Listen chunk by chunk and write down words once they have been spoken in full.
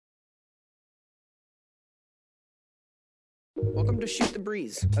Welcome to Shoot the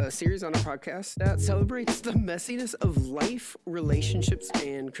Breeze, a series on our podcast that celebrates the messiness of life, relationships,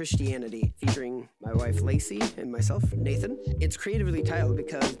 and Christianity, featuring my wife Lacey and myself, Nathan. It's creatively titled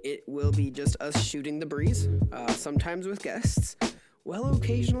because it will be just us shooting the breeze, sometimes with guests, while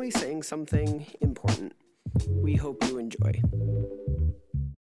occasionally saying something important. We hope you enjoy.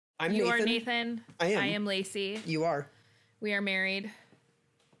 I'm You Nathan. are Nathan. I am. I am Lacey. You are. We are married.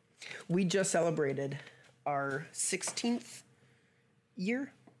 We just celebrated our 16th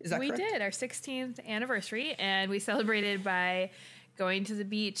year. Is that We correct? did our 16th anniversary, and we celebrated by going to the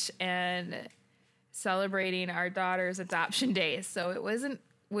beach and celebrating our daughter's adoption day. So it wasn't,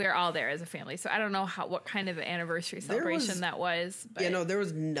 we're all there as a family. So I don't know what kind of anniversary celebration that was. But Yeah, no, there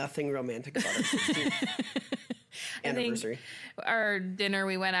was nothing romantic about our 16th anniversary. Our dinner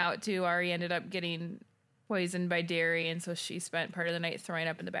we went out to, Ari ended up getting poisoned by dairy, and so she spent part of the night throwing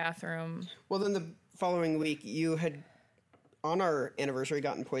up in the bathroom. Well, then the following week, you had, on our anniversary,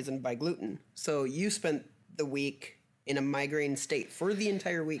 gotten poisoned by gluten. So you spent the week in a migraine state for the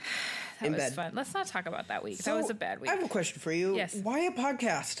entire week in That was bed. fun. Let's not talk about that week. So, That was a bad week. I have a question for you. Yes. Why a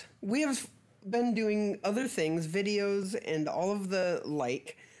podcast? We have been doing other things, videos, and all of the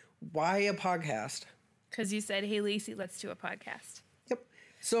like. Why a podcast? Because you said, hey, Lacey, let's do a podcast. Yep.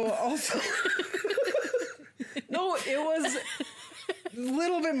 So also... No, it was a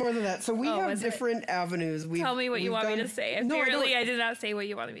little bit more than that. So we have was it? different avenues. Tell me what you want me to say. Apparently, I did not say what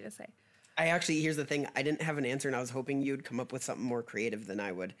you wanted me to say. Here's the thing. I didn't have an answer, and I was hoping you'd come up with something more creative than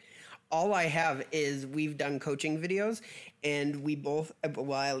I would. All I have is we've done coaching videos, and we both,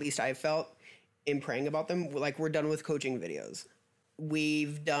 well, at least I felt in praying about them, like we're done with coaching videos.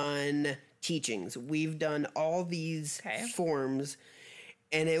 We've done teachings. We've done all these forms.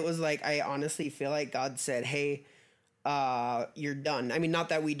 And it was like, I honestly feel like God said, hey, you're done. I mean, not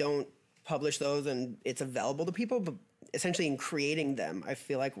that we don't publish those and it's available to people, but essentially in creating them, I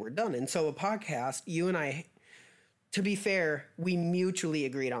feel like we're done. And so a podcast, you and I, to be fair, we mutually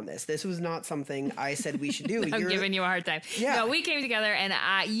agreed on this. This was not something I said we should do. I'm giving you a hard time. Yeah. No, we came together and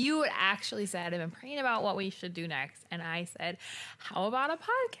you actually said, I've been praying about what we should do next. And I said, how about a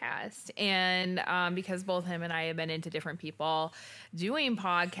podcast? And because both him and I have been into different people doing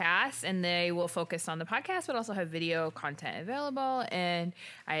podcasts, and they will focus on the podcast, but also have video content available. And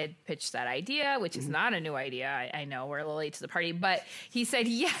I had pitched that idea, which is not a new idea. I know we're a little late to the party, but he said,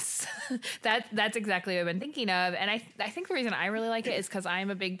 yes, that's exactly what I've been thinking of. And I think the reason I really like it is because I'm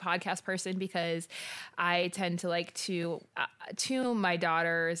a big podcast person, because I tend to like to my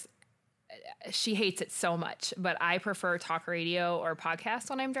daughter's, she hates it so much, but I prefer talk radio or podcast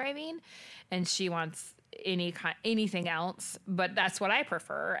when I'm driving, and she wants anything else, but that's what I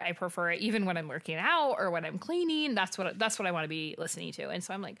prefer. I prefer it even when I'm working out or when I'm cleaning. That's what I want to be listening to. And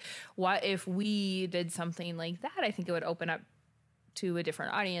so I'm like, what if we did something like that? I think it would open up to a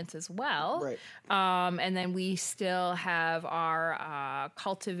different audience as well. Right. And then we still have our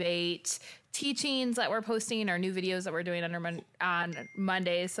Cultivate teachings that we're posting, our new videos that we're doing on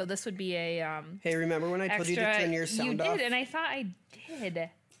Mondays. So this would be a Hey, remember when I told you to turn your sound off? You did, and I thought I did.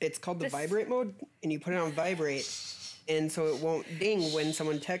 It's called the vibrate mode, and you put it on vibrate, and so it won't ding when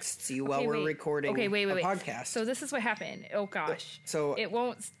someone texts you while we're recording a podcast. So this is what happened. Oh, gosh. So it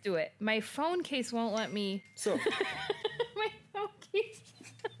won't do it. My phone case won't let me. So My phone case.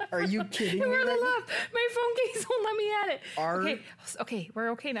 Are you kidding me? We're in love. My phone case won't let me add it. Are- Okay, we're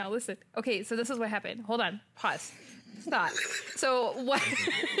okay now. Listen. Okay, so this is what happened. Hold on. Pause. Stop. So what?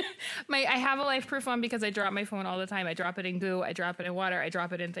 I have a life proof on because I drop my phone all the time. I drop it in goo. I drop it in water. I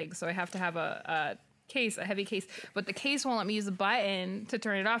drop it in things. So I have to have a heavy case. But the case won't let me use the button to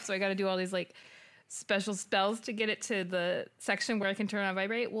turn it off. So I got to do all these like special spells to get it to the section where I can turn on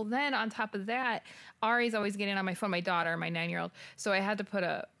vibrate. Well, then on top of that, Ari's always getting on my phone, my daughter, my 9-year-old. So I had to put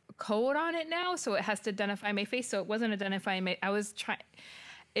a code on it now. So it has to identify my face. So it wasn't identifying I was trying.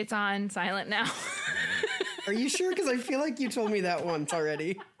 It's on silent now. Are you sure? Because I feel like you told me that once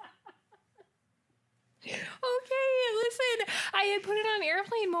already. Okay, listen, I had put it on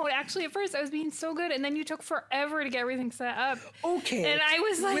airplane mode. Actually, at first I was being so good, and then you took forever to get everything set up. Okay. And I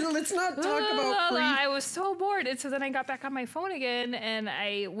was like, well, let's not talk about I was so bored. And so then I got back on my phone again, and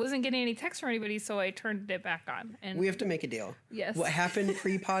I wasn't getting any text from anybody, so I turned it back on. And we have to make a deal. Yes. What happened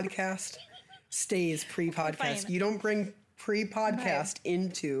pre-podcast stays pre-podcast. Fine. You don't bring pre-podcast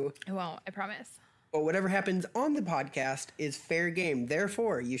into... I won't, I promise. But whatever happens on the podcast is fair game.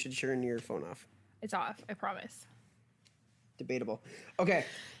 Therefore, you should turn your phone off. It's off, I promise. Debatable. Okay,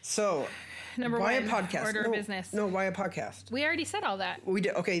 so Number why one, a podcast? order of business. No, why a podcast? We already said all that. We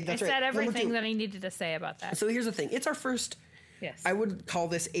did. Okay, that's I right. said Number everything two. that I needed to say about that. So here's the thing. It's our first, Yes. I would call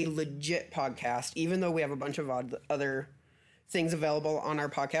this a legit podcast, even though we have a bunch of other things available on our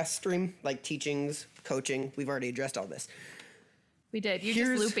podcast stream, like teachings, coaching. We've already addressed all this. We did.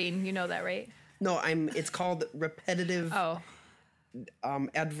 You're just looping. You know that, right? No, it's called repetitive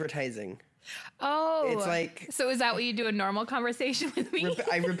advertising. Oh. It's like... So is that what you do in normal conversation with me?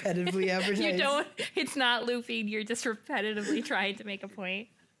 I repetitively advertise. It's not looping. You're just repetitively trying to make a point.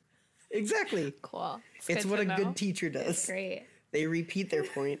 Exactly. Cool. It's what a good teacher does. That's great. They repeat their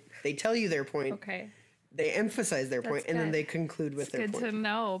point. They tell you their point. Okay. They emphasize their point, and then they conclude with their point. Good to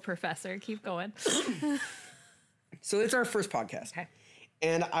know, Professor. Keep going. So it's our first podcast. Okay.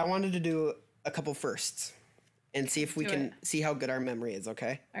 And I wanted to do a couple firsts and see if we can see how good our memory is,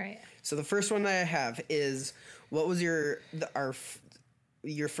 okay? All right. So the first one that I have is, what was your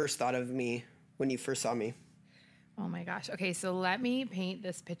first thought of me when you first saw me? Oh my gosh. Okay, so let me paint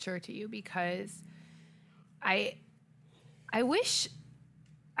this picture to you because I wish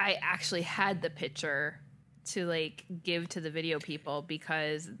I actually had the picture to like give to the video people,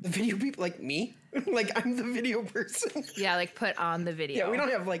 because the video people, like me, like I'm the video person. Yeah, like put on the video. Yeah, we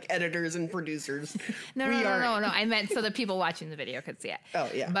don't have like editors and producers. No. I meant so the people watching the video could see it. Oh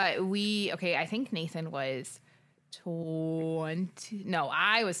yeah. But I think Nathan was 20. No,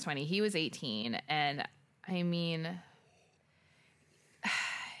 I was 20. He was 18, and I mean,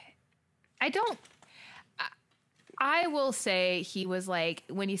 I will say he was like,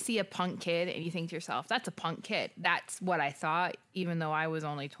 when you see a punk kid and you think to yourself, that's a punk kid. That's what I thought. Even though I was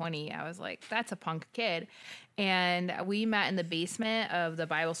only 20, I was like, that's a punk kid. And we met in the basement of the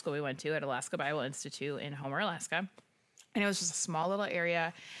Bible school we went to at Alaska Bible Institute in Homer, Alaska. And it was just a small little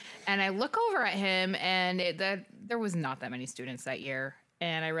area. And I look over at him, and there was not that many students that year.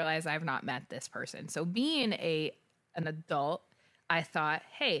 And I realized I've not met this person. So being an adult, I thought,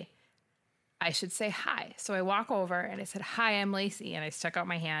 hey, I should say hi. So I walk over and I said, hi, I'm Lacey. And I stuck out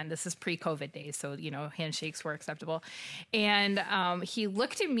my hand. This is pre-COVID days, so, handshakes were acceptable. And he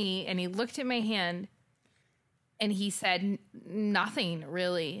looked at me and he looked at my hand and he said nothing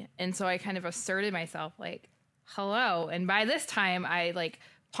really. And so I kind of asserted myself like, hello. And by this time,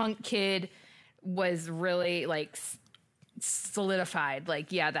 punk kid was really like solidified.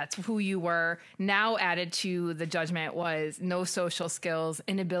 Like, yeah, that's who you were. Now added to the judgment was no social skills,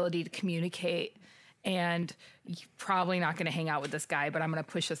 inability to communicate, and you're probably not going to hang out with this guy, but I'm going to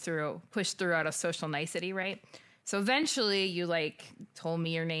push through out of social nicety, right? So eventually you told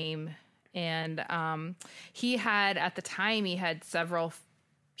me your name, and he had several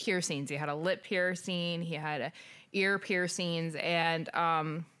piercings. He had a lip piercing, he had ear piercings, and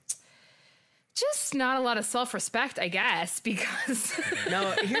just not a lot of self-respect, I guess, because...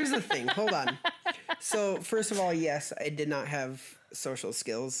 No, here's the thing. Hold on. So, first of all, yes, I did not have social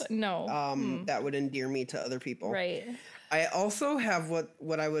skills. No. That would endear me to other people. Right. I also have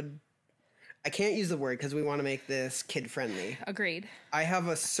what I would... I can't use the word because we want to make this kid-friendly. Agreed. I have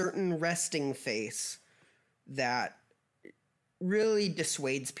a certain resting face that really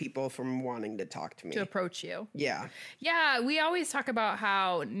dissuades people from wanting to talk to me. To approach you. Yeah. Yeah, we always talk about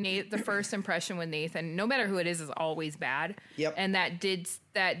how the first impression with Nathan, no matter who it is always bad. Yep. And that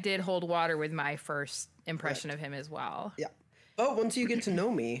did hold water with my first impression of him as well. Yeah. But once you get to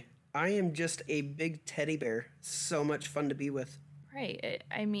know me, I am just a big teddy bear. So much fun to be with. Right.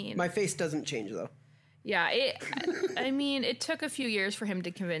 I mean... My face doesn't change, though. Yeah. It took a few years for him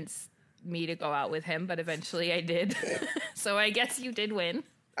to convince me to go out with him, but eventually I did. So I guess you did win.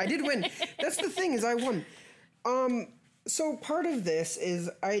 I did win. That's the thing, is I won. So part of this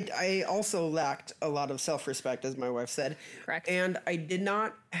is I also lacked a lot of self-respect, as my wife said. Correct. And I did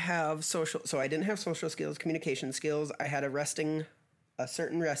not have I didn't have social skills, communication skills. I had a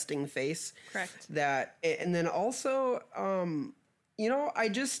certain resting face. Correct. And then also,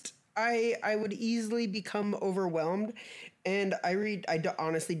 I would easily become overwhelmed, and I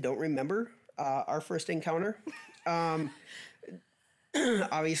honestly don't remember our first encounter.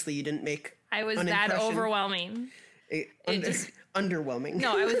 Obviously, you didn't make. I was that overwhelming. Underwhelming.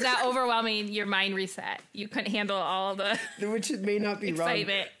 No, I was that overwhelming. Your mind reset. You couldn't handle all the which may not be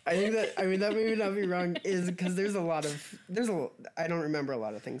excitement. Wrong. That may not be wrong. Is because I don't remember a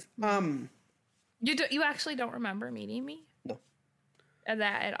lot of things. You actually don't remember meeting me? No.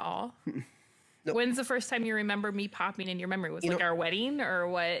 That at all? No. When's the first time you remember me popping in your memory? Was our wedding, or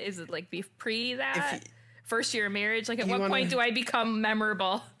what? Is it like pre that? First year of marriage? Like at what point do I become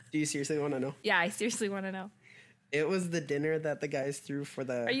memorable? Do you seriously want to know? Yeah, I seriously want to know. It was the dinner that the guys threw for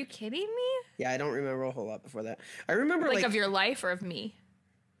the... Are you kidding me? Yeah, I don't remember a whole lot before that. I remember like of your life or of me?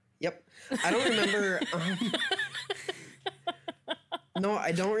 Yep. I don't remember... No,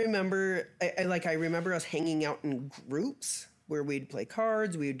 I don't remember... I remember us hanging out in groups where we'd play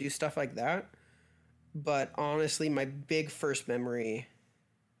cards, we would do stuff like that. But honestly, my big first memory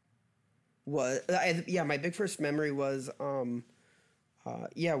was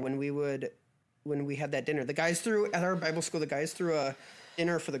when we had that dinner. The guys threw at our Bible school. The guys threw a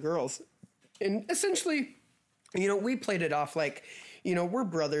dinner for the girls, and essentially, we played it off like, we're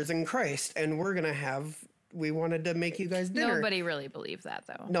brothers in Christ, and we wanted to make you guys dinner. Nobody really believed that,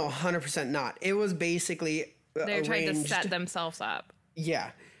 though. No, 100% not. It was basically They're trying to set themselves up.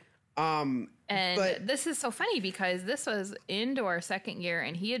 Yeah. But this is so funny because this was into our second year,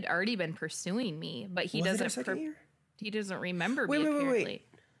 and he had already been pursuing me, but he doesn't. He doesn't remember me. Wait.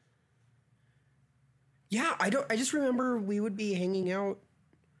 Yeah, I just remember we would be hanging out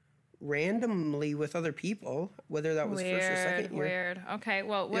randomly with other people, whether that was first or second year. Weird. Okay.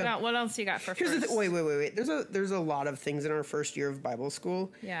 Well, what else you got for Here's first? Wait. There's a lot of things in our first year of Bible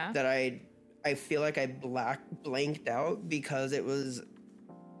school. Yeah. That I feel like I blanked out because it was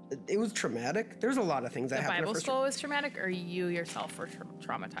traumatic. There's a lot of things that happened. The Bible school was traumatic, or you yourself were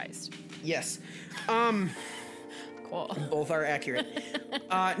traumatized? Yes. Cool. Both are accurate.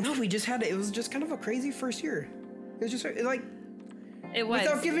 No, it was just kind of a crazy first year. It was just like, it was,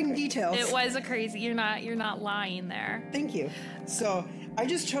 without giving details. It was a crazy, you're not lying there. Thank you. So I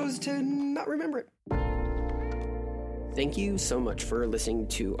just chose to not remember it. Thank you so much for listening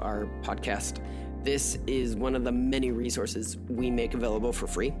to our podcast. This is one of the many resources we make available for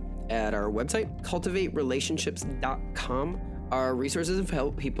free at our website, cultivaterelationships.com. Our resources have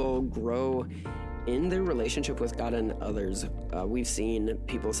helped people grow in their relationship with God and others. We've seen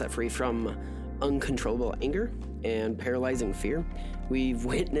people set free from uncontrollable anger and paralyzing fear. We've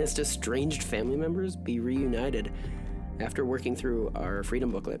witnessed estranged family members be reunited after working through our freedom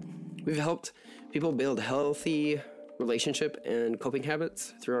booklet. We've helped people build healthy relationship and coping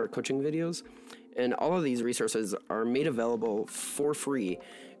habits through our coaching videos. And all of these resources are made available for free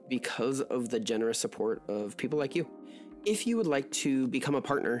because of the generous support of people like you. If you would like to become a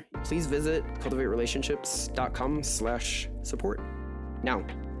partner, please visit cultivaterelationships.com/support. Now,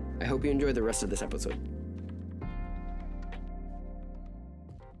 I hope you enjoy the rest of this episode.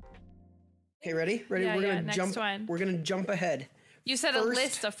 Okay, ready? Yeah, we're gonna next jump. one. We're gonna jump ahead. You said a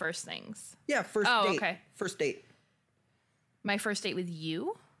list of first things. Yeah, first date. Okay. First date. My first date with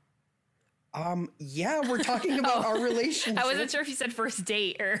you? Yeah, we're talking about our relationship. I wasn't sure if you said first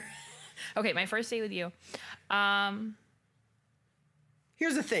date or... Okay, my first date with you.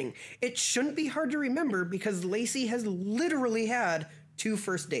 Here's the thing. It shouldn't be hard to remember because Lacey has literally had 2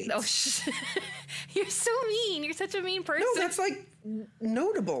 first dates. Oh, you're so mean. You're such a mean person. No, that's like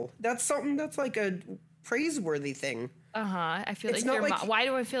notable. That's something that's like a praiseworthy thing. I feel like you're why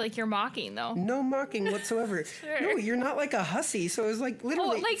do I feel like you're mocking though? No mocking whatsoever. Sure. No, you're not like a hussy. So it's like literally.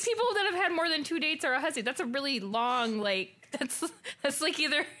 Well, like people that have had more than 2 dates are a hussy. That's a really long that's like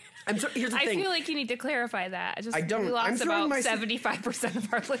either. Here's the thing. I feel like you need to clarify that. I don't. We lost about 75%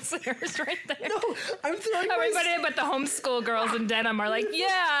 of our listeners right there. No, I'm throwing everybody but the homeschool girls in denim are like,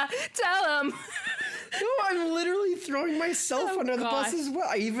 yeah, tell them. No, I'm literally throwing myself under the bus as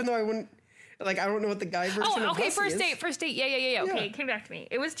well. Even though I wouldn't. Like, I don't know what the guy version of hussy first is. First date. Yeah. Okay, come back to me.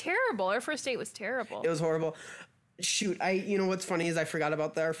 It was terrible. Our first date was terrible. It was horrible. Shoot, you know what's funny is I forgot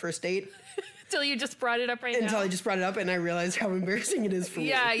about our first date. Until you just brought it up now. Until I just brought it up and I realized how embarrassing it is for me.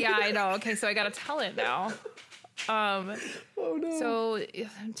 Yeah, I know. Okay, so I got to tell it now. Oh, no. So,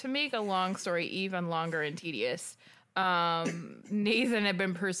 to make a long story even longer and tedious, Nathan had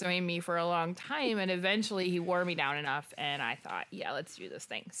been pursuing me for a long time, and eventually he wore me down enough, and I thought, yeah, let's do this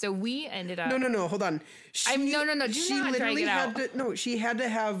thing. So we ended up... No, hold on. Do not drag it out. She had to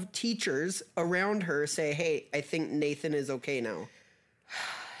have teachers around her say, hey, I think Nathan is okay now.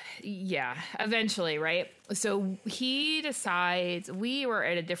 Yeah, eventually, right? So he decides, we were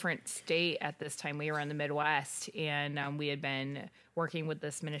at a different state at this time. We were in the Midwest, and we had been working with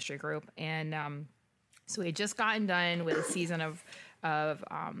this ministry group, and so we had just gotten done with a season of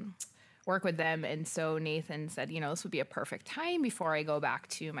work with them. And so Nathan said, this would be a perfect time before I go back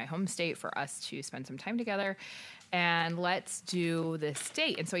to my home state for us to spend some time together. And let's do this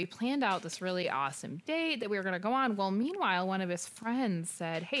date. And so he planned out this really awesome date that we were going to go on. Well, meanwhile, one of his friends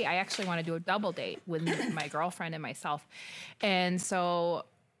said, hey, I actually want to do a double date with my girlfriend and myself. And so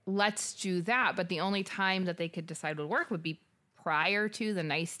let's do that. But the only time that they could decide would work would be prior to the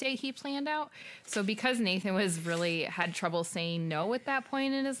nice date he planned out. So because Nathan had trouble saying no at that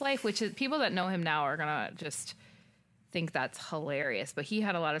point in his life, which is people that know him now are going to just think that's hilarious, but he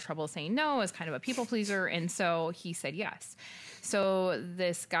had a lot of trouble saying no as kind of a people pleaser. And so he said yes. So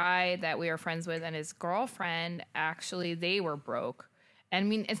this guy that we were friends with and his girlfriend, actually, they were broke. And I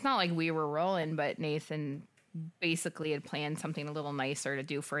mean, it's not like we were rolling, but Nathan basically had planned something a little nicer to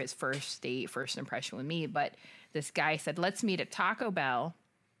do for his first date, first impression with me. But this guy said, let's meet at Taco Bell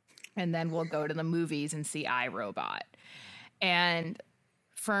and then we'll go to the movies and see iRobot. And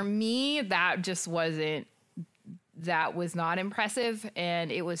for me, that was not impressive.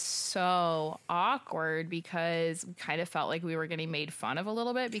 And it was so awkward because we kind of felt like we were getting made fun of a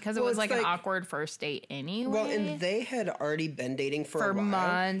little bit because it was like an awkward first date anyway. Well, and they had already been dating for a while.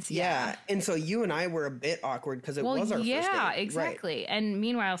 months. Yeah. And so you and I were a bit awkward because it was our first date. Yeah, exactly. Right. And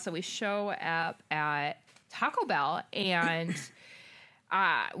meanwhile, so we show up at Taco Bell and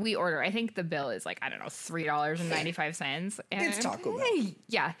we order. I think the bill is like, I don't know, $3.95. And it's Taco Bell.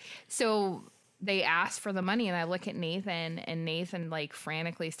 Yeah. So they ask for the money and I look at Nathan and Nathan like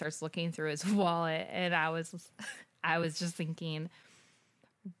frantically starts looking through his wallet. And I was just thinking,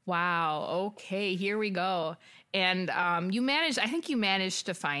 wow, okay, here we go. And I think you managed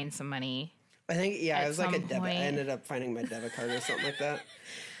to find some money. I think, yeah, it was like a debit. I ended up finding my debit card or something like that.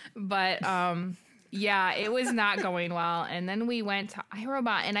 But yeah, it was not going well. And then we went to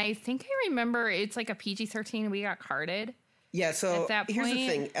iRobot and I think I remember it's like a PG-13. We got carded. Yeah, so here's the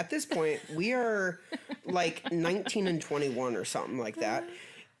thing. At this point, we are like 19 and 21 or something like that.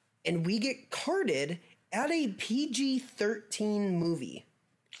 And we get carded at a PG-13 movie.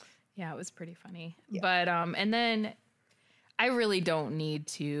 Yeah, it was pretty funny. Yeah. But, and then I really don't need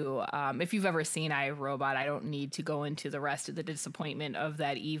to, if you've ever seen iRobot, I don't need to go into the rest of the disappointment of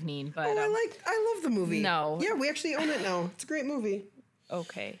that evening. But I love the movie. No. Yeah, we actually own it now. It's a great movie.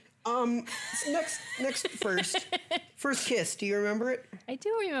 Okay. First kiss. Do you remember it? I do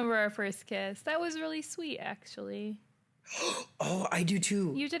remember our first kiss. That was really sweet, actually. Oh, I do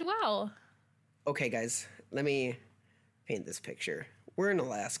too. You did well. Okay, guys, let me paint this picture. We're in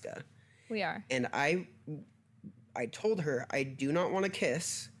Alaska. We are. And I told her I do not want to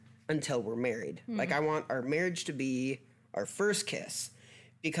kiss until we're married. Like, I want our marriage to be our first kiss.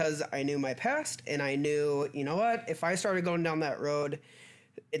 Because I knew my past, and I knew, you know what? If I started going down that road,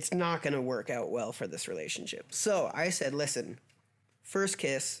 it's not going to work out well for this relationship. So I said, listen, first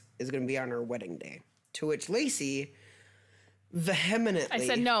kiss is going to be on our wedding day. To which Lacey vehemently... I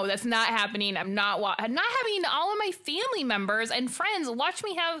said, no, that's not happening. I'm not having all of my family members and friends watch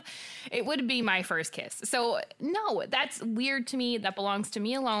me have... It would be my first kiss. So, no, that's weird to me. That belongs to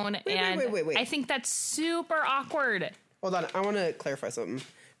me alone. Wait. I think that's super awkward. Hold on. I want to clarify something.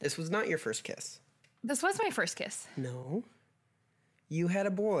 This was not your first kiss. This was my first kiss. No. You had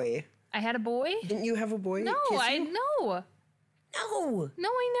a boy. I had a boy? Didn't you have a boy? No, kiss you? No. No. No,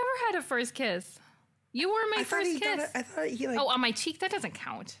 I never had a first kiss. You were my first kiss. I thought he like... Oh, on my cheek? That doesn't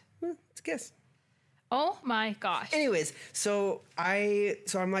count. It's a kiss. Oh my gosh. Anyways, so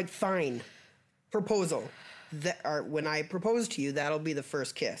I'm like, fine. Proposal. When I propose to you, that'll be the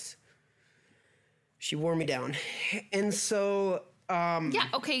first kiss. She wore me down. And so... yeah,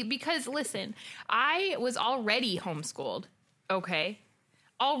 okay, because listen, I was already homeschooled. Okay.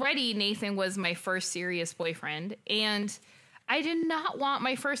 Already Nathan was my first serious boyfriend, and I did not want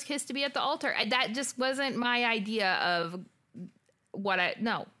my first kiss to be at the altar. That just wasn't my idea of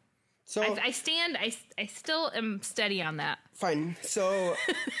no. So I still am steady on that. Fine. So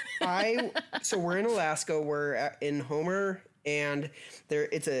we're in Alaska, we're in Homer, and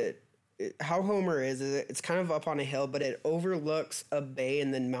how Homer is it's kind of up on a hill, but it overlooks a bay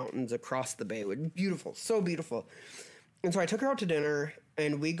and then mountains across the bay. Beautiful, so beautiful. And so I took her out to dinner,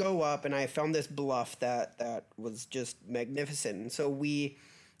 and we go up, and I found this bluff that was just magnificent. And so we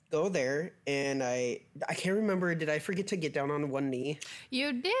go there, and I can't remember, did I forget to get down on one knee?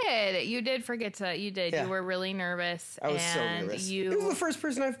 You did. You did forget to. You did. Yeah. You were really nervous. I was so nervous. It was the first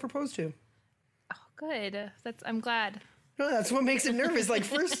person I've proposed to. Oh, good. I'm glad. No, that's what makes it nervous. Like,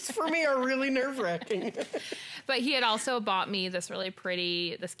 firsts for me are really nerve-wracking. But he had also bought me this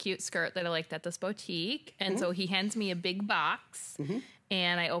cute skirt that I liked at this boutique. And so he hands me a big box.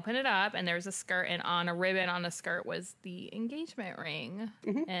 And I open it up, and there's a skirt. And on a ribbon on the skirt was the engagement ring.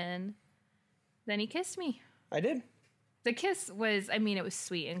 And then he kissed me. I did. The kiss was, it was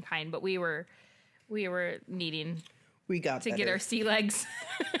sweet and kind. But we were needing to get our sea legs.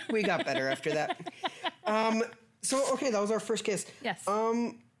 We got better after that. So, okay, that was our first kiss. Yes.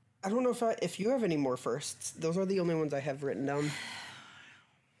 I don't know if you have any more firsts. Those are the only ones I have written down.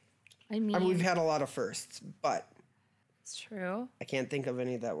 I mean, we've had a lot of firsts, but... It's true. I can't think of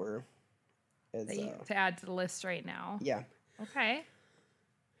any that were... to add to the list right now. Yeah. Okay.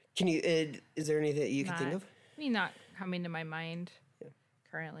 Can you... is there anything that you can think of? Not coming to my mind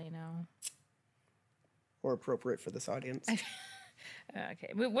currently, no. Or appropriate for this audience.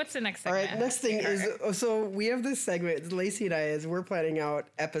 Okay, what's the next All segment? right, next thing is, so we have this segment, Lacey and I, as we're planning out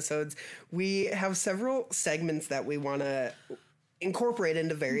episodes, we have several segments that we want to incorporate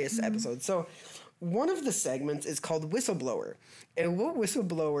into various episodes. So one of the segments is called Whistleblower. And what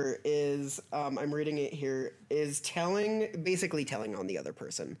Whistleblower is, I'm reading it here, is basically telling on the other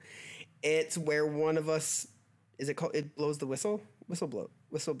person. It's where one of us, it blows the whistle? Whistle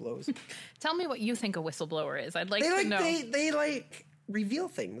blows. Tell me what you think a whistleblower is. I'd like They to know. They reveal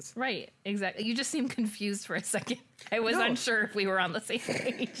things. Right, exactly. You just seemed confused for a second. I was No. unsure if we were on the same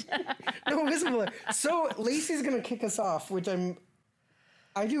page. No, whistleblower. So Lacey's gonna kick us off, which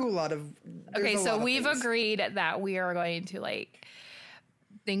I do a lot of. Okay, there's a so lot of we've things. agreed that we are going to like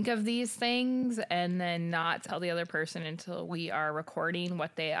think of these things and then not tell the other person until we are recording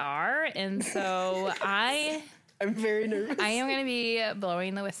what they are. And so I'm very nervous. going to be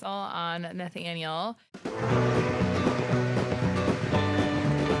blowing the whistle on Nathaniel.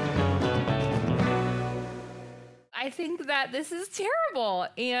 I think that this is terrible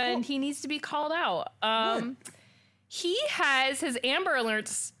and he needs to be called out. He has his Amber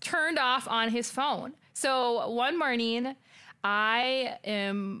Alerts turned off on his phone. So one morning, I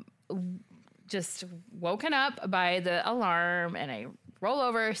am just woken up by the alarm and I roll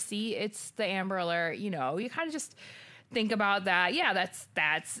over, see it's the Amber Alert. You know, you kind of just think about that. Yeah,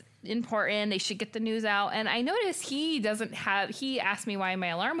 that's important. They should get the news out. And I noticed he asked me why my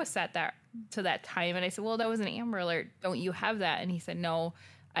alarm was set to that time. And I said, well, that was an Amber Alert. Don't you have that? And he said, no,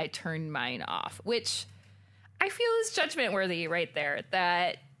 I turned mine off, which I feel is judgment worthy right there,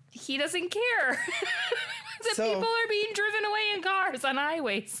 that he doesn't care that people are being driven away in cars on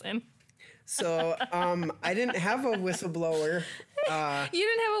highways. And So I didn't have a whistleblower. you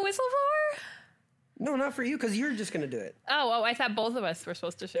didn't have a whistleblower? No, not for you, because you're just gonna do it. Oh, I thought both of us were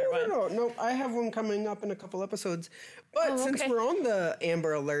supposed to share one. No. I have one coming up in a couple episodes. But since okay. we're on the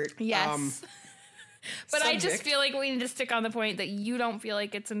Amber Alert, Yes. But I just subject. feel like we need to stick on the point that you don't feel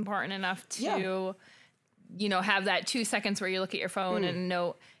like it's important enough to, have that 2 seconds where you look at your phone and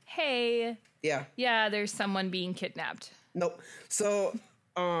note, hey, yeah, there's someone being kidnapped. nope. So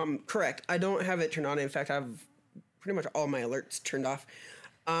correct. I don't have it turned on. In fact, I have pretty much all my alerts turned off.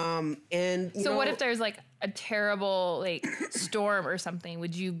 And So what if there's like a terrible like storm or something?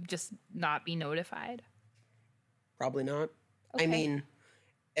 Would you just not be notified? Probably not. Okay. I mean,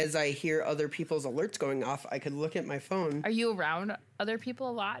 as I hear other people's alerts going off, I could look at my phone. Are you around other people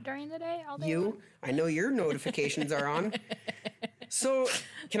a lot during the day? All day long? I know your notifications are on. So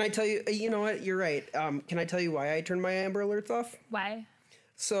can I tell you, you know what? You're right. Can I tell you why I turned my Amber Alerts off? Why?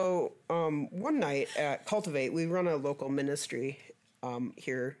 So one night at Cultivate, we run a local ministry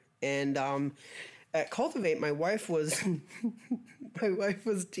here. And at Cultivate, my wife was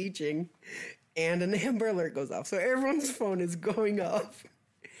teaching and an Amber Alert goes off. So everyone's phone is going off.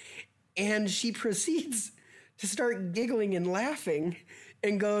 And she proceeds to start giggling and laughing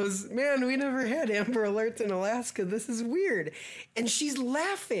and goes, man, we never had Amber Alerts in Alaska. This is weird. And she's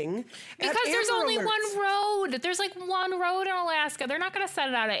laughing Because at there's Amber only Alerts. one road. There's like one road in Alaska. They're not going to set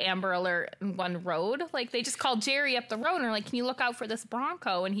it out at Amber Alert in one road. Like they just called Jerry up the road and are like, can you look out for this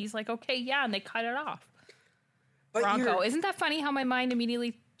Bronco? And he's like, okay, yeah. And they cut it off. But Bronco. Isn't that funny how my mind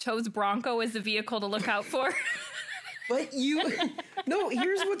immediately chose Bronco as the vehicle to look out for? But no,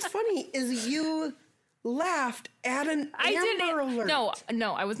 here's what's funny is you laughed at an Amber Alert.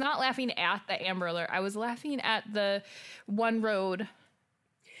 No, I was not laughing at the Amber Alert. I was laughing at the one road.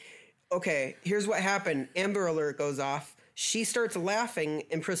 Okay, here's what happened. Amber Alert goes off. She starts laughing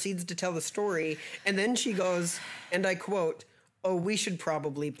and proceeds to tell the story. And then she goes, and I quote, oh, we should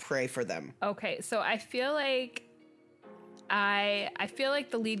probably pray for them. Okay, so I feel like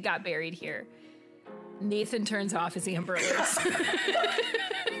the lead got buried here. Nathan turns off his Amber Alerts.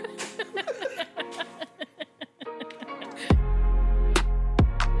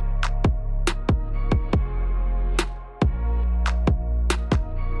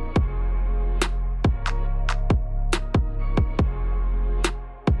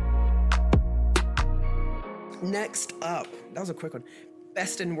 Next up, that was a quick one.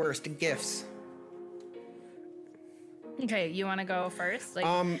 Best and worst gifts. Okay, you want to go first? Like,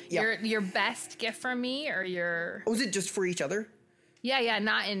 yeah. your best gift from me, or your Oh, is it just for each other? yeah,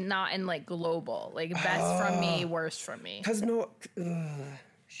 not in like global, like best from me, worst from me. Because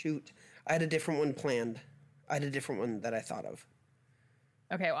shoot, I had a different one planned. I had a different one that I thought of.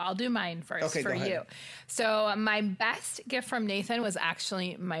 Okay, well, I'll do mine first Okay, for go ahead. you. So my best gift from Nathan was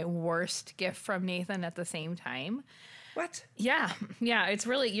actually my worst gift from Nathan at the same time. What? Yeah,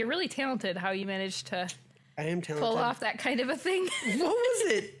 you're really talented how you managed to I am talented. pull off that kind of a thing. What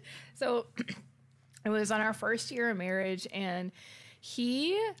was it? So It was on our first year of marriage, and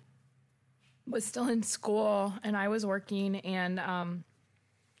he was still in school and I was working, and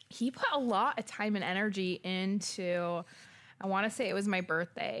he put a lot of time and energy into, I want to say it was my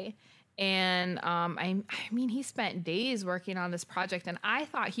birthday. And I mean, he spent days working on this project, and I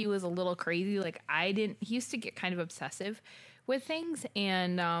thought he was a little crazy. Like, he used to get kind of obsessive with things,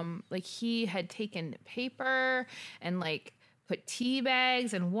 and like, he had taken paper and like put tea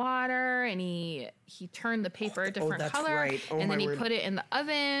bags and water, and he turned the paper a different color, right. and then he put it in the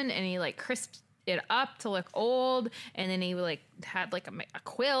oven, and he like crisped it up to look old, and then he like had like a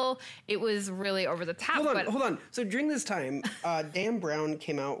quill. It was really over the top. Hold on. So during this time, Dan Brown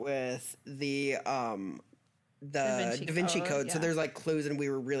came out with the Da Vinci Code. Yeah. So there's like clues, and we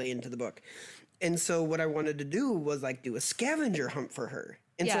were really into the book. And so what I wanted to do was like do a scavenger hunt for her.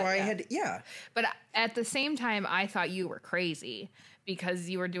 And so I had. But at the same time, I thought you were crazy because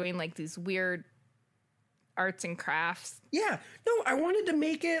you were doing like these weird arts and crafts. Yeah. No, I wanted to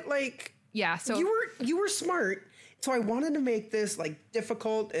make it like. Yeah. So you were smart. So I wanted to make this like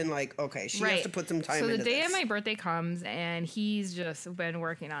difficult and like, okay, she has to put some time into this. So the day of my birthday comes, and he's just been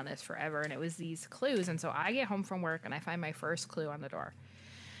working on this forever, and it was these clues. And so I get home from work and I find my first clue on the door.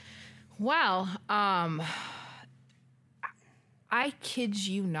 Well, I kid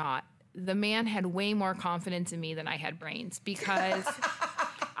you not, the man had way more confidence in me than I had brains, because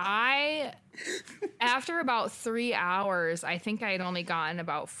after about 3 hours, I think I had only gotten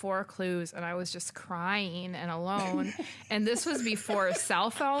about 4 clues, and I was just crying and alone. And this was before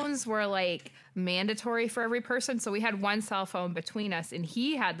cell phones were like mandatory for every person. So we had one cell phone between us, and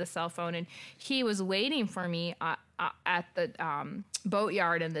he had the cell phone, and he was waiting for me at the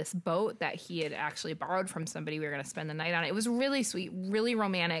boatyard in this boat that he had actually borrowed from somebody. We were going to spend the night on it. It was really sweet, really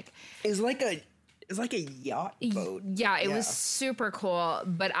romantic. It was like a yacht boat. Yeah, it was super cool,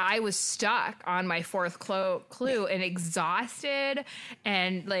 but I was stuck on my 4th clue and exhausted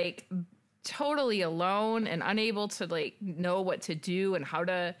and like totally alone and unable to like know what to do and how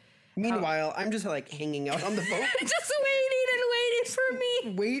to. Meanwhile, I'm just like hanging out on the boat. Just waiting and waiting for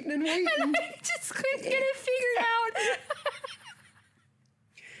me. Waiting and waiting. And I just couldn't get it figured out.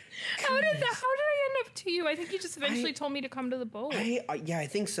 How did I end up to you? I think you just eventually told me to come to the boat. I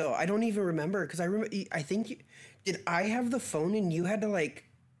think so. I don't even remember, because I think did I have the phone and you had to like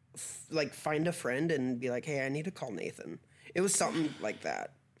find a friend and be like, hey, I need to call Nathan. It was something like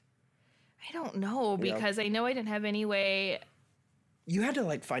that. I don't know, because I know I didn't have any way. You had to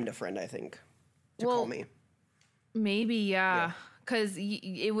like find a friend, I think, to call me. Maybe, yeah. Because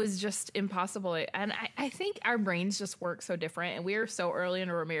it was just impossible. And I think our brains just work so different. And we were so early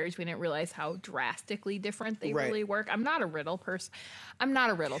into our marriage, we didn't realize how drastically different they really work. I'm not a riddle person.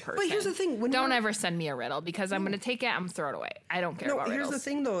 But here's the thing. Don't ever send me a riddle, because I'm going to take it, I'm going to throw it away. I don't care about riddles. Here's the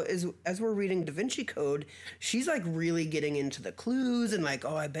thing, though, is as we're reading Da Vinci Code, she's like really getting into the clues and like,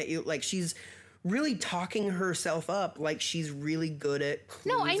 oh, I bet you, like she's really talking herself up like she's really good at clues.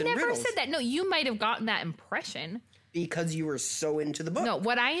 No, I never riddles. said that. No, you might have gotten that impression. Because you were so into the book. No,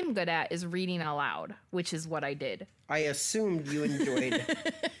 what I am good at is reading aloud, which is what I did. I assumed you enjoyed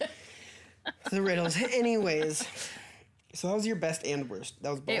the riddles. Anyways, so that was your best and worst.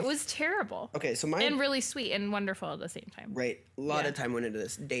 That was both. It was terrible. Okay, so mine... And really sweet and wonderful at the same time. Right. A lot of time went into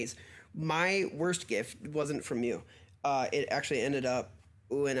this. Days. My worst gift wasn't from you. It actually ended up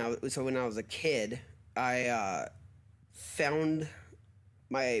when I was a kid, I found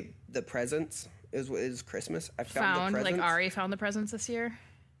the presents. It was Christmas. I found the presents. Like Ari found the presents this year?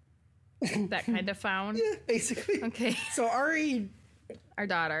 That kind of found? Yeah, basically. Okay. So Ari... Our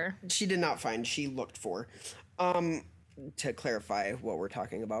daughter. She did not find. She looked for. To clarify what we're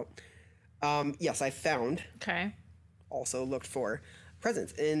talking about. Yes, I found. Okay. Also looked for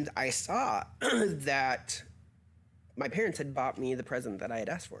presents. And I saw that my parents had bought me the present that I had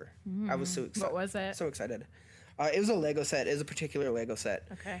asked for. I was so excited. What was it? So excited. It was a Lego set. It was a particular Lego set.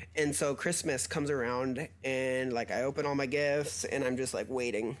 Okay. And so Christmas comes around, and like I open all my gifts, and I'm just like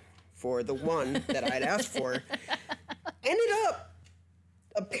waiting for the one that I'd asked for. Ended up,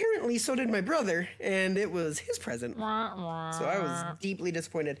 apparently, so did my brother, and it was his present. So I was deeply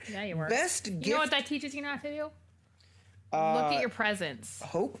disappointed. Yeah, you were. Best gift. You know what that teaches you not to do? Look at your presents.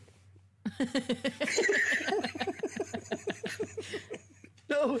 Hope.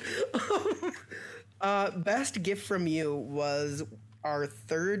 No. Best gift from you was our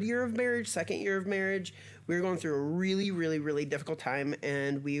 3rd year of marriage, 2nd year of marriage. We were going through a really, really, really difficult time,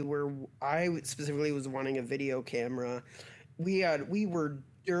 and I specifically was wanting a video camera. We were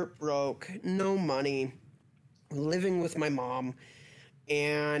dirt broke, no money, living with my mom,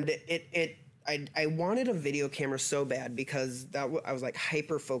 and I wanted a video camera so bad because I was like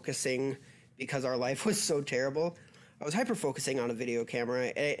hyper focusing because our life was so terrible, I was hyper focusing on a video camera,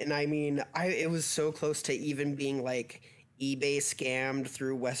 and I mean, it was so close to even being like eBay scammed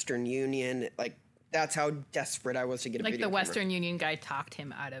through Western Union. Like that's how desperate I was to get a Like video the camera. Western Union guy talked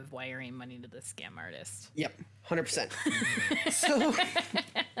him out of wiring money to the scam artist. Yep, 100%. so,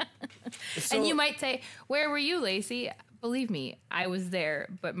 And you might say, "Where were you, Lacey?" Believe me, I was there,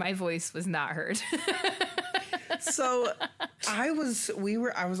 but my voice was not heard. so I was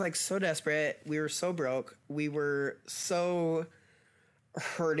like so desperate. We were so broke. We were so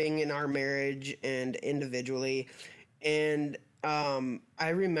hurting in our marriage and individually. And I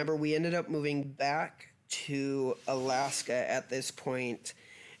remember we ended up moving back to Alaska at this point,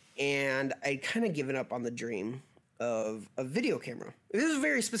 and I'd kind of given up on the dream of a video camera. This is a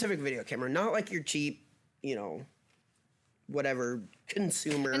very specific video camera, not like your cheap, whatever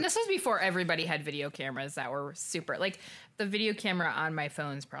consumer. And this was before everybody had video cameras that were super, like the video camera on my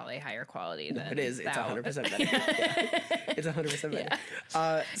phone's probably higher quality than It is. It's that 100% better. Yeah. It's 100% better.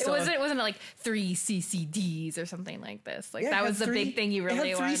 It wasn't like 3 CCDs or something like this. Like Yeah, it that had was the three- big thing you it had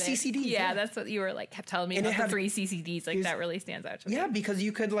really three wanted. CCDs, Yeah, yeah. that's what you were like kept telling me And it about the had- 3 CCDs. Like that really stands out to me. Yeah, because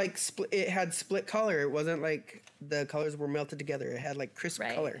you could like split. It had split color. It wasn't like the colors were melted together. It had like crisp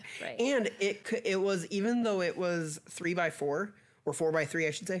Right, color. right. And it was, even though it was 3x4 or 4x3,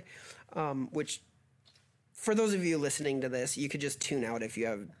 I should say, which for those of you listening to this, you could just tune out if you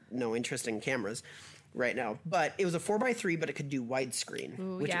have no interest in cameras right now. But it was a 4x3, but it could do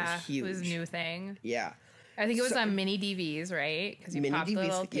widescreen, which was huge. It was a new thing. Yeah. I think it was on mini DVs, right? Because you Mini popped the DVs,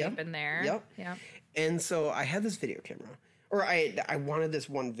 little tape yep, in there. yep. Yeah. And so I had this video camera, or I wanted this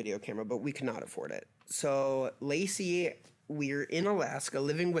one video camera, but we could not afford it. So Lacey, we're in Alaska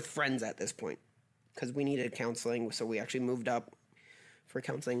living with friends at this point because we needed counseling. So we actually moved up for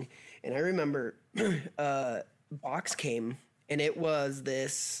counseling. And I remember box came, and it was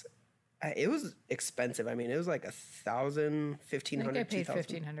this, it was expensive. I mean, it was like $1,000, I think I $1,500, paid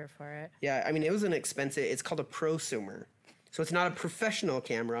 $2,000. $1,500 for it. Yeah, I mean, it was an expensive, it's called a prosumer. So it's not a professional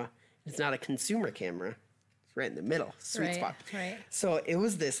camera. It's not a consumer camera. It's right in the middle, sweet Right, spot. right. So it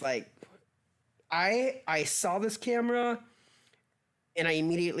was this like, I saw this camera and I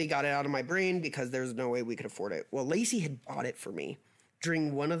immediately got it out of my brain because there's no way we could afford it. Well, Lacey had bought it for me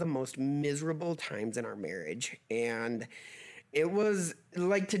during one of the most miserable times in our marriage. And it was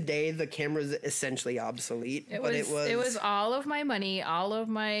like today, the camera's essentially obsolete. It but was all of my money, all of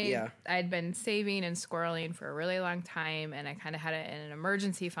my. Yeah. I'd been saving and squirreling for a really long time, and I kind of had it in an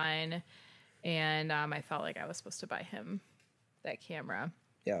emergency fund, and I felt like I was supposed to buy him that camera.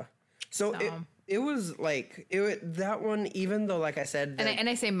 Yeah. So it was like that one, even though, like I said, And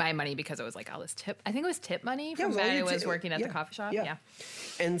I say my money because it was like all this tip. I think it was tip money it from was all when I your was tip- working at yeah, the coffee shop. yeah. Yeah.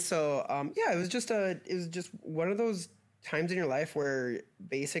 And so, it was just one of those times in your life where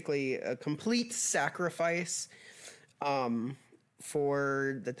basically a complete sacrifice,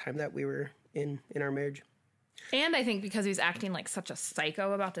 for the time that we were in our marriage. And I think because he was acting like such a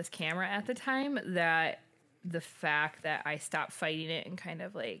psycho about this camera at the time, that the fact that I stopped fighting it and kind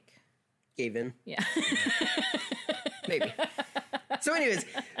of like, Gave in, yeah. maybe. So, anyways,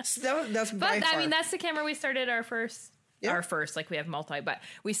 that's by But far. I mean, that's the camera we started our first, like we have multi, but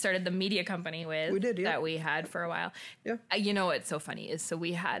we started the media company with. We did, yeah. That we had for a while. Yeah. You know what's so funny is, so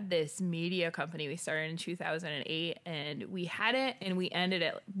we had this media company we started in 2008, and we had it and we ended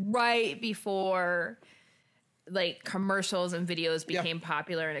it right before like commercials and videos became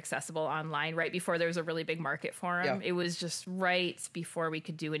popular and accessible online, right before there was a really big market for them. Yeah. It was just right before we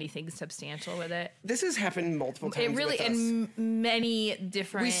could do anything substantial with it. This has happened multiple times. It really, with us. in many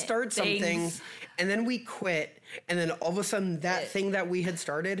different We start something things. and then we quit, and then all of a sudden that thing that we had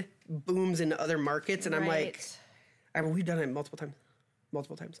started booms in other markets, and I'm like, we've done it multiple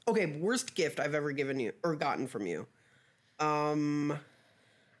times. Okay, worst gift I've ever given you or gotten from you.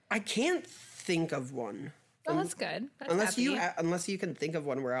 I can't think of one. Oh, that's good. That's Unless you can think of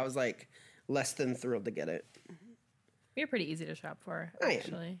one where I was like less than thrilled to get it. You're pretty easy to shop for, I am.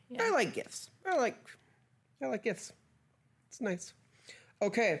 actually. I like gifts. I like gifts. It's nice.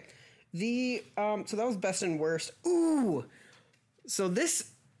 Okay. So that was best and worst. Ooh. So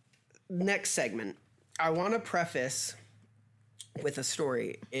this next segment, I want to preface with a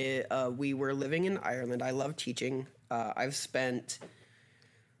story. We were living in Ireland. I love teaching. I've spent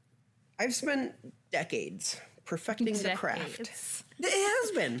decades perfecting the craft. Decades. It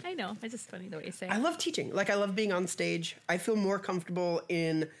has been. I know. It's just funny the way you say I it. love teaching. Like, I love being on stage. I feel more comfortable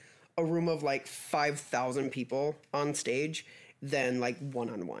in a room of like 5,000 people on stage than like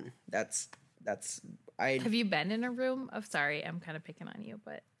one-on-one. Have you been in a room of, sorry, I'm kind of picking on you,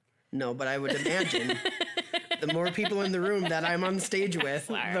 but No, but I would imagine The more people in the room that I'm on stage with,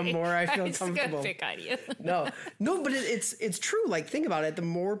 the more I feel comfortable. Gonna pick on you. No, but it's true. Like, think about it. The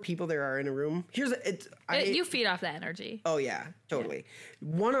more people there are in a room, You feed off that energy. Oh yeah, totally.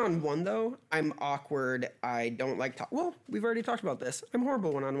 One-on-one though, I'm awkward. I don't like talk. Well, we've already talked about this. I'm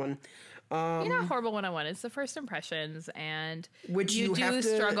horrible one-on-one. You're not horrible one-on-one. It's the first impressions, and Which you you do have to-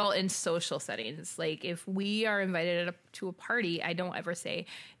 struggle in social settings. Like if we are invited to a party, I don't ever say,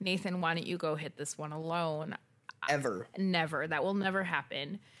 Nathan, why don't you go hit this one alone? Ever. Never. That will never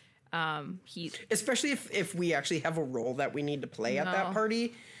happen. Especially if we actually have a role that we need to play at that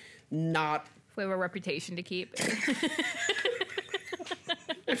party. Not We have a reputation to keep.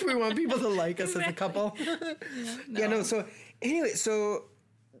 if we want people to like us as a couple. So anyway,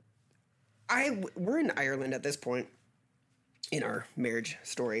 we're in Ireland at this point in our marriage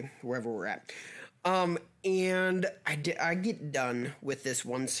story, wherever we're at. And I get done with this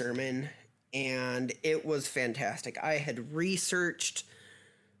one sermon, and it was fantastic. I had researched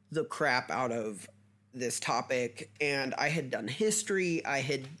the crap out of this topic, and I had done history. I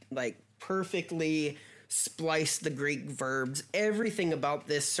had perfectly spliced the Greek verbs, everything about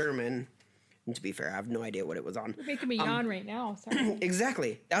this sermon. And to be fair, I have no idea what it was on. You're making me yawn right now. Sorry.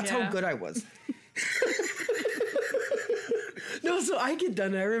 Exactly. That's how good I was. No, so I get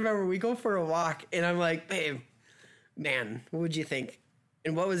done. I remember we go for a walk, and I'm like, babe, man, what would you think?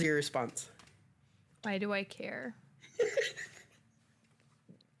 And what was your response? Why do I care?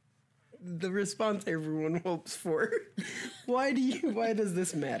 The response everyone hopes for. Why does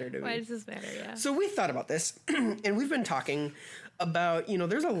this matter to me? Why does this matter? Yeah. So we thought about this, and we've been talking about,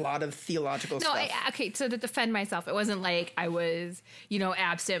 there's a lot of theological stuff. Okay, so to defend myself, it wasn't like I was,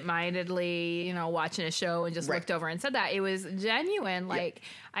 absent-mindedly, watching a show and just looked over and said that. It was genuine. Like,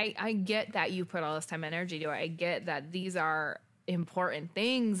 I get that you put all this time and energy to it. I get that these are important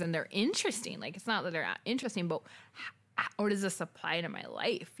things and they're interesting. Like, it's not that they're not interesting, but how does this apply to my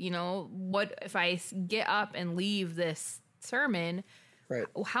life? What if I get up and leave this sermon? Right.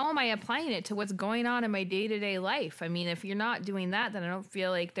 How am I applying it to what's going on in my day-to-day life? I mean, if you're not doing that, then I don't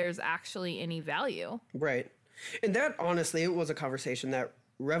feel like there's actually any value. Right. And that, honestly, it was a conversation that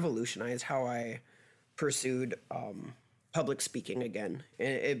revolutionized how I pursued public speaking again.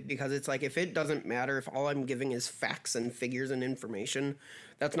 Because it's like, if it doesn't matter, if all I'm giving is facts and figures and information,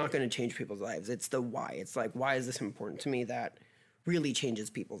 that's not going to change people's lives. It's the why. It's like, why is this important to me? That really changes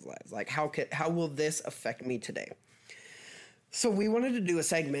people's lives. Like, how will this affect me today? So we wanted to do a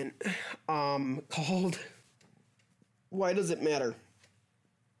segment called Why Does It Matter?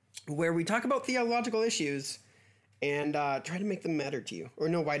 Where we talk about theological issues and try to make them matter to you. Or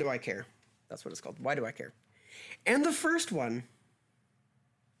no, why do I care? That's what it's called. Why do I care? And the first one,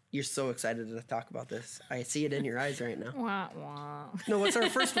 you're so excited to talk about this. I see it in your eyes right now. Wah, wah. No, what's our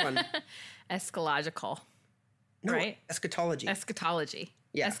first one? Eschatological. No, right? Eschatology. Eschatology.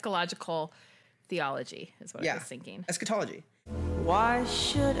 Yeah. Eschatological theology is what I was thinking. Eschatology. Why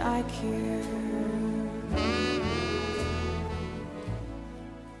should I care?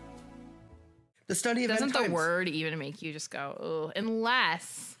 The study of Doesn't end the times. word even make you just go, ugh,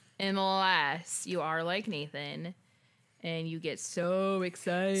 unless you are like Nathan and you get so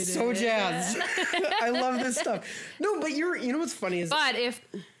excited. So jazzed. I love this stuff. No, but you know what's funny is... But if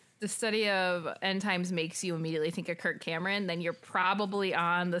the study of end times makes you immediately think of Kirk Cameron, then you're probably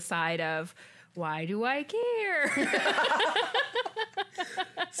on the side of, why do I care?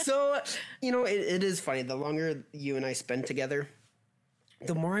 So, it is funny. The longer you and I spend together,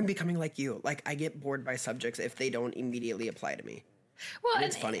 the more I'm becoming like you. Like, I get bored by subjects if they don't immediately apply to me. Well, and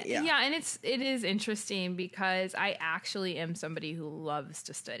it's funny, yeah. Yeah, and it is interesting because I actually am somebody who loves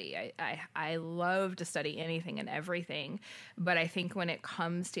to study. I love to study anything and everything, but I think when it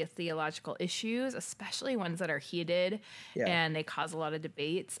comes to theological issues, especially ones that are heated and they cause a lot of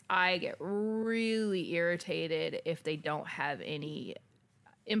debates, I get really irritated if they don't have any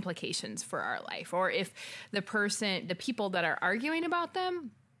implications for our life, or if the people that are arguing about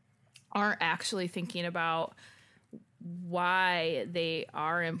them aren't actually thinking about why they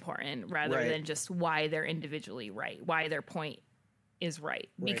are important rather than just why they're individually right, why their point is right.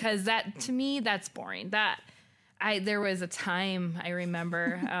 Because that, to me, that's boring. There was a time I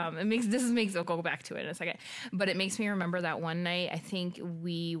remember, I'll go back to it in a second, but it makes me remember that one night, I think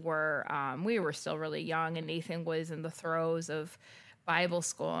we were still really young, and Nathan was in the throes of Bible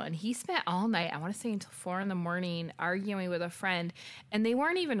school, and he spent all night, I want to say until 4 a.m, arguing with a friend. And they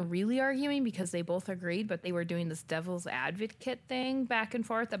weren't even really arguing because they both agreed, but they were doing this devil's advocate thing back and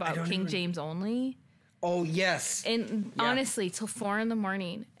forth about King James only. Oh, yes. And honestly, till 4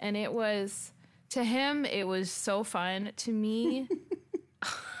 a.m. And it was, to him, it was so fun. To me,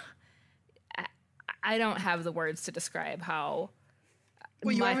 I don't have the words to describe how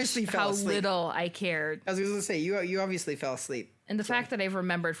Well, you much, obviously fell how asleep. little I cared. I was going to say, you obviously fell asleep. And the fact that I've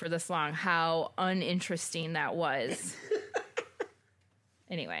remembered for this long how uninteresting that was.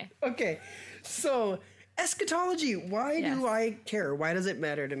 Anyway. Okay, so eschatology. Why Yes. do I care? Why does it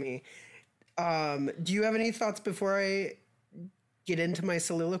matter to me? Do you have any thoughts before I get into my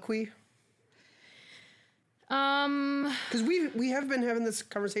soliloquy? Because we have been having this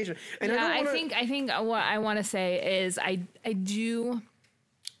conversation, and Yeah, I don't I think what I want to say is I do.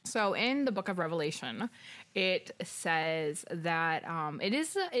 So in the book of Revelation, it says that it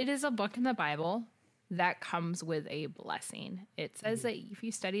is a book in the Bible that comes with a blessing. It says that if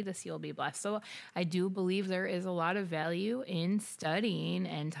you study this, you'll be blessed. So I do believe there is a lot of value in studying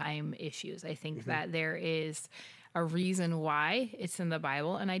end time issues. I think that there is a reason why it's in the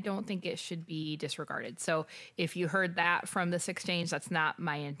Bible, and I don't think it should be disregarded. So if you heard that from this exchange, that's not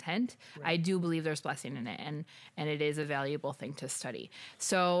my intent. I do believe there's blessing in it, and it is a valuable thing to study.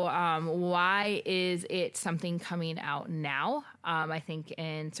 So why is it something coming out now? I think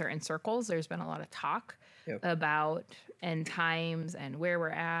in certain circles, there's been a lot of talk about end times and where we're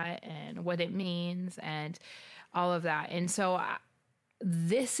at and what it means and all of that. And so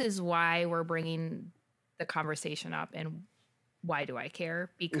this is why we're bringing the conversation up and why do I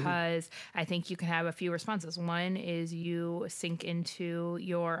care? Because I think you can have a few responses. One is you sink into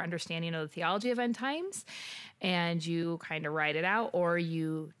your understanding of the theology of end times and you kind of write it out, or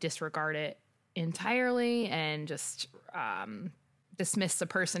you disregard it entirely and just dismiss the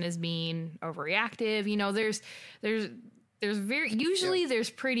person as being overreactive. You know, there's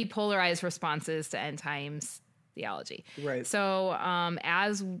pretty polarized responses to end times theology. Right. So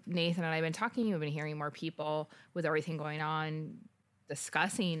as Nathan and I have been talking, we've been hearing more people with everything going on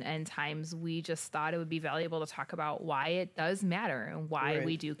discussing end times. We just thought it would be valuable to talk about why it does matter and why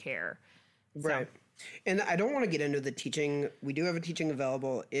we do care. Right. And I don't want to get into the teaching. We do have a teaching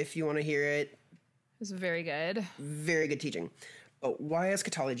available if you want to hear it. It's very good. Very good teaching. But why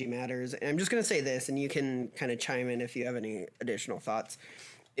eschatology matters, and I'm just going to say this, and you can kind of chime in if you have any additional thoughts,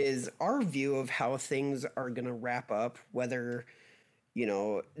 is our view of how things are going to wrap up, whether, you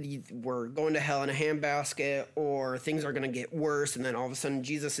know, we're going to hell in a handbasket or things are going to get worse and then all of a sudden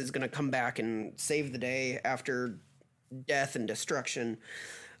Jesus is going to come back and save the day after death and destruction.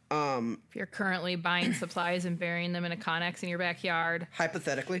 If you're currently buying supplies and burying them in a Connex in your backyard.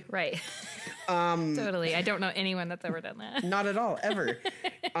 Hypothetically. Right. Totally. I don't know anyone that's ever done that. Not at all, ever.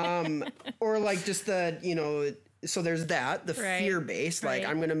 Or like just the, you know, so there's that, the fear-based, like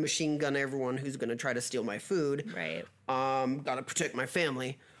I'm going to machine gun everyone who's going to try to steal my food. Right. Got to protect my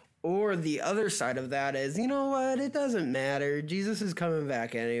family. Or the other side of that is, you know what? It doesn't matter. Jesus is coming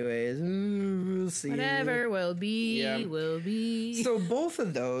back anyways. We'll see. Whatever will be, will be. So both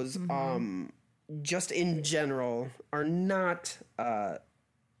of those, just in general, are not,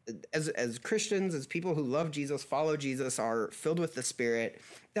 as Christians, as people who love Jesus, follow Jesus, are filled with the Spirit,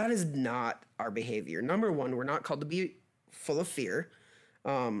 that is not our behavior. Number one, we're not called to be full of fear.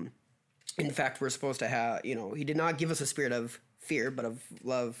 In fact, we're supposed to have, you know, he did not give us a spirit of fear, but of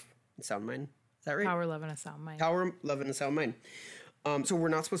love and sound mind. Is that right? Power, love, and a sound mind. Power, love, and a sound mind. So we're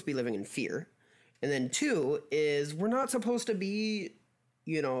not supposed to be living in fear. And then two is we're not supposed to be,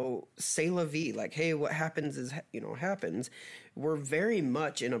 you know, c'est la vie, like, hey, what happens is, you know, happens. We're very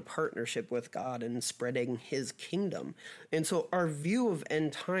much in a partnership with God and spreading his kingdom. And so our view of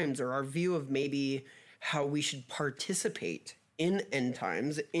end times, or our view of maybe how we should participate in end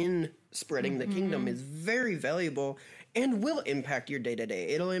times, in spreading the kingdom, is very valuable and will impact your day-to-day.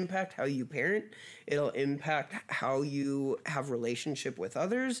 It'll impact how you parent. It'll impact how you have relationship with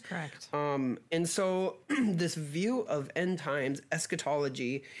others. Correct. And so this view of end times,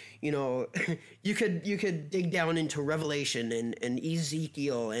 eschatology, you know, you could dig down into Revelation and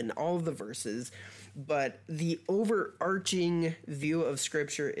Ezekiel and all of the verses, but the overarching view of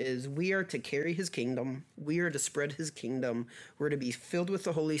Scripture is we are to carry his kingdom. We are to spread his kingdom. We're to be filled with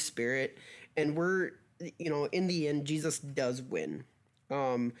the Holy Spirit, and we're, you know, in the end, Jesus does win.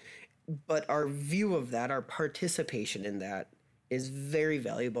 But our view of that, our participation in that, is very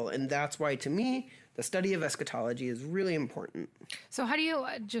valuable. And that's why, to me, the study of eschatology is really important. So how do you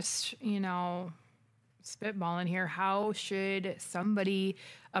just, you know, spitballing here, how should somebody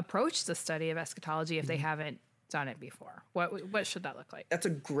approach the study of eschatology if they haven't done it before? What should that look like? That's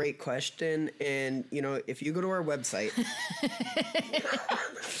a great question. And, you know, if you go to our website,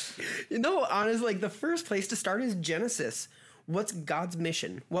 you know, honestly, like the first place to start is Genesis. What's God's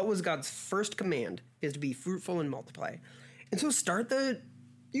mission? What was God's first command? Is to be fruitful and multiply. And so start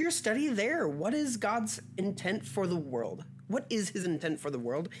your study there. What is God's intent for the world? What is his intent for the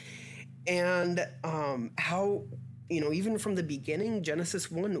world? and how, even from the beginning, Genesis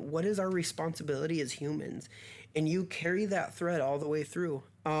 1, what is our responsibility as humans? And you carry that thread all the way through.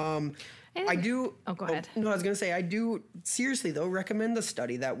 I do. Oh, go ahead. No, I was going to say, I do seriously though recommend the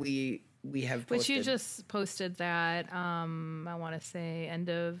study that we have posted. Which you just posted that, I want to say end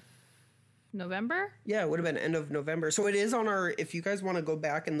of November? Yeah, it would have been end of November. So it is on our, if you guys want to go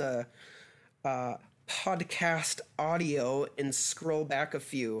back in the podcast audio and scroll back a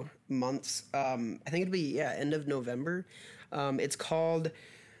few months, I think it'd be, end of November. It's called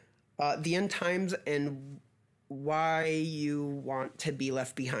The End Times and Why You Want to Be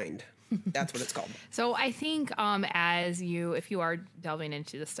Left Behind. That's what it's called. So I think if you are delving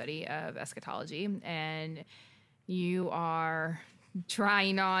into the study of eschatology and you are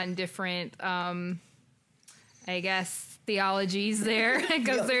trying on different, theologies there,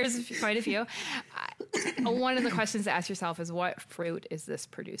 because there's quite a few. One of the questions to ask yourself is, what fruit is this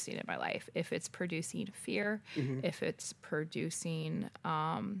producing in my life? If it's producing fear, if it's producing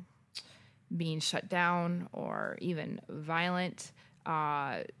being shut down or even violent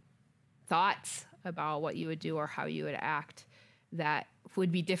thoughts about what you would do or how you would act that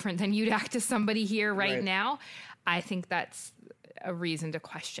would be different than you'd act to somebody here right now, I think that's a reason to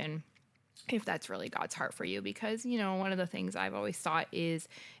question if that's really God's heart for you. Because, one of the things I've always thought is,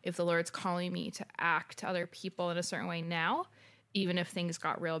 if the Lord's calling me to act to other people in a certain way now, even if things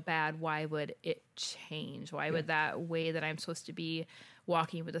got real bad, why would it change? Why would that way that I'm supposed to be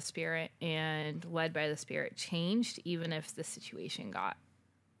walking with the Spirit and led by the Spirit changed, even if the situation got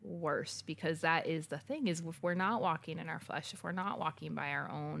worse? Because that is the thing, is if we're not walking in our flesh, if we're not walking by our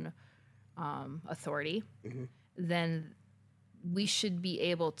own authority, then we should be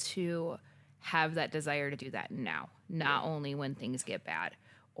able to have that desire to do that now, not only when things get bad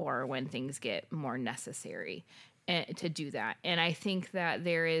or when things get more necessary, and to do that. And I think that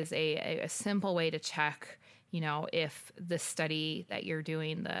there is a simple way to check, if the study that you're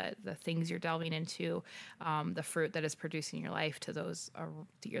doing, the things you're delving into, the fruit that is producing in your life to those,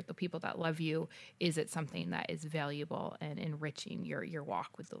 the people that love you, is it something that is valuable and enriching your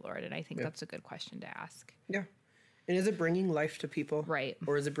walk with the Lord? And I think that's a good question to ask. Yeah. And is it bringing life to people? Right.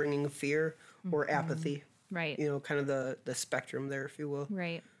 Or is it bringing fear or apathy? Right. Kind of the spectrum there, if you will.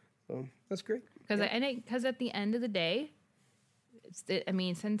 Right. So that's great. Because at the end of the day,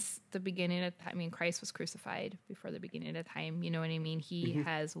 since the beginning of time, Christ was crucified before the beginning of time. You know what I mean? He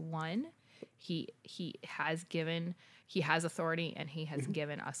has won. He has authority, and he has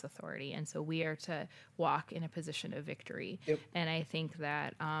given us authority. And so we are to walk in a position of victory. Yep. And I think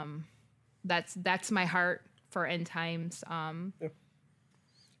that that's my heart for end times. And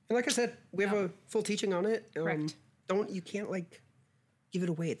like I said, we have a full teaching on it. Correct. You can't give it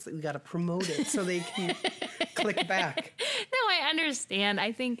away. It's we got to promote it so they can click back. No, I understand.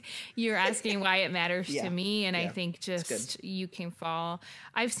 I think you're asking why it matters to me. And I think just you can fall.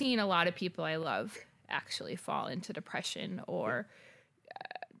 I've seen a lot of people I love actually fall into depression or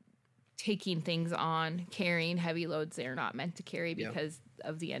taking things on, carrying heavy loads they're not meant to carry because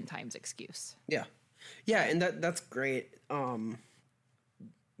of the end times excuse. Yeah. Yeah. And that's great. I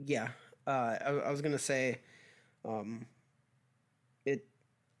was going to say,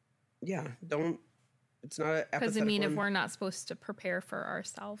 it's not an because if we're not supposed to prepare for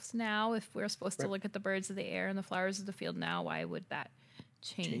ourselves now, if we're supposed to look at the birds of the air and the flowers of the field now, why would that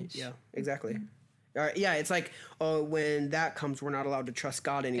change? Yeah, exactly. It's like, when that comes, we're not allowed to trust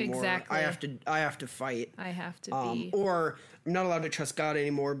God anymore. Exactly. I have to fight. I have to be. Or I'm not allowed to trust God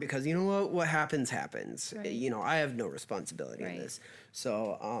anymore because what happens. Right. I have no responsibility in this.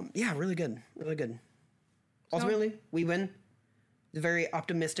 So, really good. Really good. Ultimately, we win. Very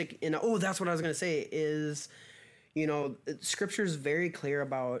optimistic. That's what I was going to say is, Scripture is very clear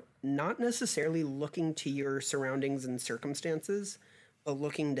about not necessarily looking to your surroundings and circumstances, but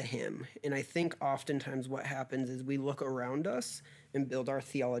looking to Him. And I think oftentimes what happens is we look around us and build our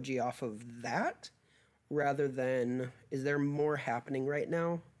theology off of that, rather than, is there more happening right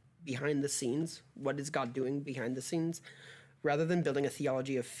now behind the scenes? What is God doing behind the scenes? Rather than building a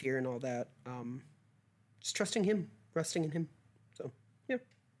theology of fear and all that, just trusting Him, resting in Him. So,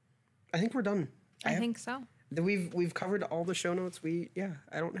 I think we're done. I think so. We've covered all the show notes. I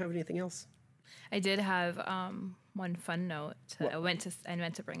don't have anything else. I did have one fun note. I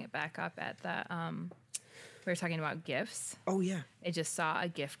meant to bring it back up at the we were talking about gifts. Oh yeah. I just saw a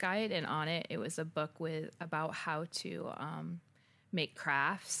gift guide, and on it was a book about how to make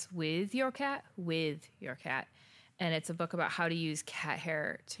crafts with your cat. And it's a book about how to use cat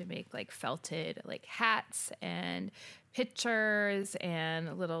hair to make felted hats and pictures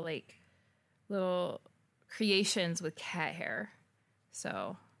and little creations with cat hair.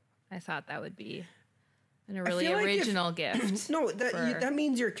 So I thought that would be a really feel like original gift. No, that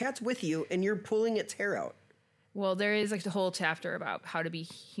means your cat's with you and you're pulling its hair out. Well, there is like the whole chapter about how to be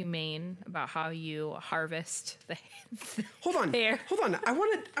humane, about how you harvest the Hold on. hair. I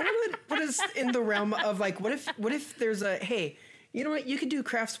want to put us in the realm of like, what if there's a, hey, you know what? You could do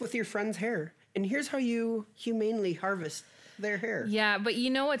crafts with your friend's hair, and here's how you humanely harvest their hair. Yeah, but you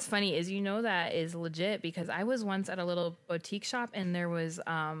know what's funny is that is legit because I was once at a little boutique shop and there was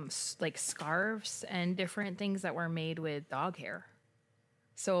like scarves and different things that were made with dog hair.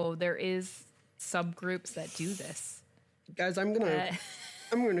 So there is subgroups that do this. Guys, I'm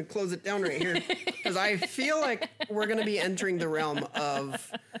gonna close it down right here because I feel like we're gonna be entering the realm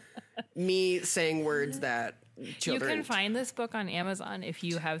of me saying words that children. You can find this book on Amazon if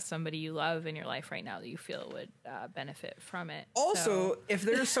you have somebody you love in your life right now that you feel would benefit from it. Also, if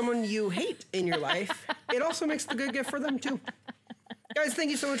there's someone you hate in your life, it also makes the good gift for them too. Guys,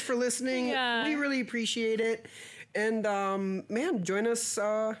 thank you so much for listening. Yeah. We really appreciate it. And man, join us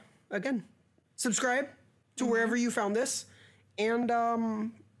again. Subscribe to wherever you found this.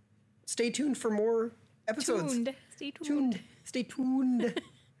 And stay tuned for more episodes. Stay tuned. Stay tuned.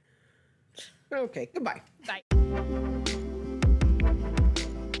 Okay, goodbye. Bye.